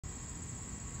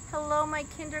Hello, my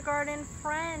kindergarten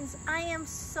friends. I am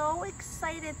so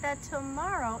excited that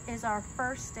tomorrow is our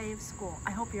first day of school.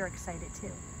 I hope you're excited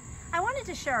too. I wanted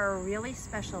to share a really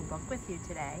special book with you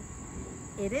today.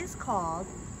 It is called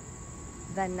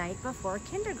The Night Before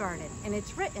Kindergarten, and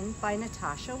it's written by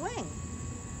Natasha Wing.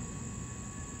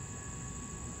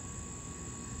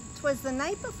 'Twas the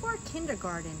night before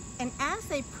kindergarten, and as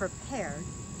they prepared,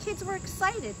 kids were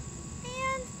excited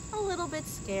and a little bit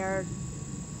scared.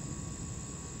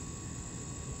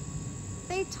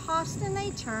 They tossed and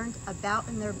they turned about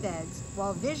in their beds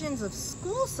while visions of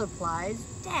school supplies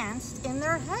danced in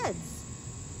their heads.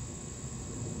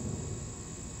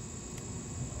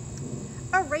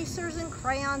 Erasers and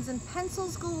crayons and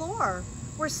pencils galore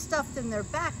were stuffed in their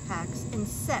backpacks and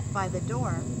set by the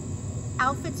door.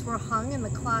 Outfits were hung in the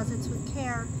closets with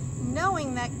care,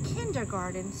 knowing that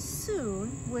kindergarten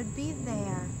soon would be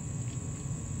there.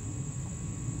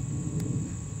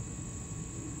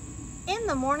 In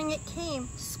the morning it came.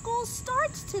 School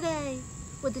starts today.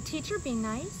 Would the teacher be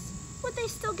nice? Would they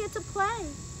still get to play?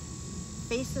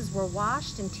 Faces were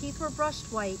washed and teeth were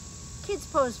brushed white. Kids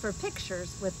posed for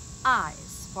pictures with eyes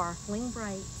sparkling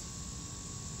bright.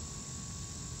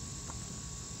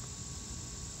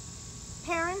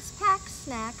 Parents packed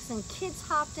snacks and kids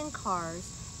hopped in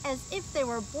cars as if they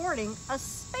were boarding a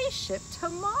spaceship to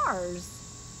Mars.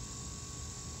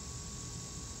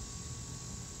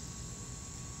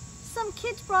 Some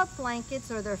kids brought blankets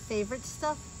or their favorite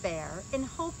stuffed bear in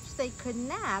hopes they could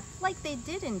nap like they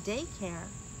did in daycare.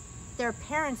 Their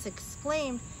parents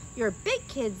exclaimed, "You're big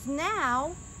kids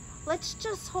now. Let's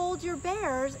just hold your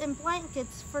bears in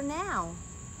blankets for now."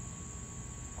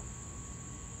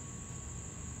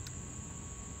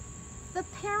 The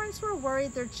parents were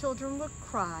worried their children would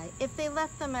cry if they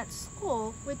left them at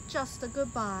school with just a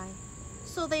goodbye.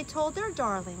 So they told their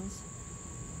darlings,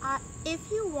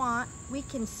 "If you want, we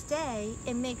can stay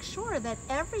and make sure that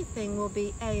everything will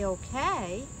be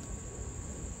a-okay."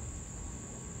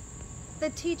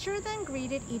 The teacher then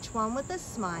greeted each one with a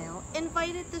smile,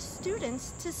 invited the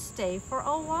students to stay for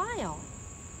a while.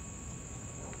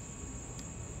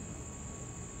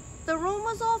 The room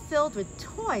was all filled with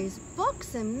toys,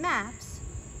 books, and maps,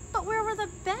 but where were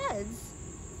the beds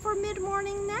for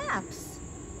mid-morning naps?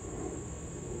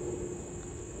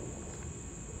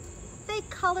 They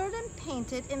colored and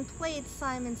painted and played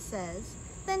Simon Says,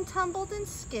 then tumbled and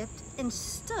skipped and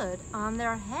stood on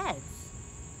their heads.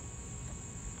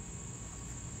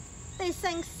 They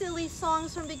sang silly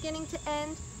songs from beginning to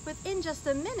end. Within just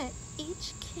a minute,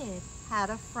 each kid had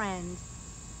a friend.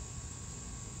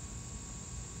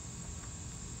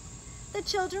 The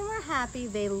children were happy.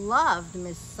 They loved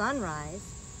Miss Sunrise.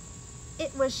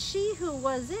 It was she who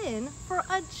was in for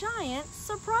a giant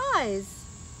surprise.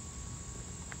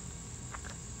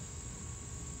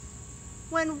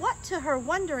 When what to her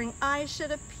wondering eyes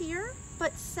should appear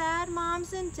but sad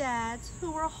moms and dads who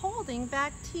were holding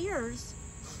back tears.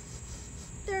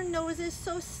 Their noses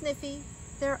so sniffy,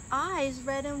 their eyes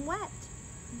red and wet.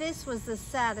 This was the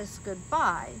saddest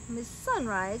goodbye Miss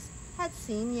Sunrise had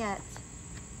seen yet.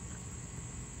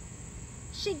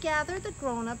 She gathered the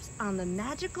grown-ups on the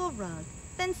magical rug,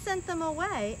 then sent them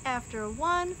away after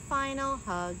one final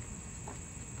hug.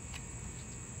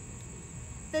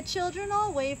 The children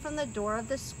all waved from the door of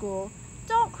the school.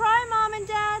 "Don't cry, Mom and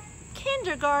Dad.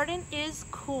 Kindergarten is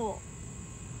cool."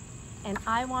 And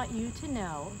I want you to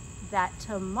know that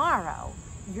tomorrow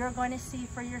you're going to see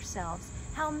for yourselves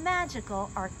how magical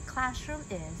our classroom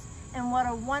is and what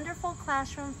a wonderful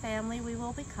classroom family we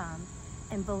will become.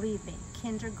 And believe me,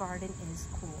 kindergarten is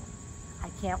cool. I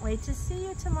can't wait to see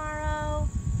you tomorrow.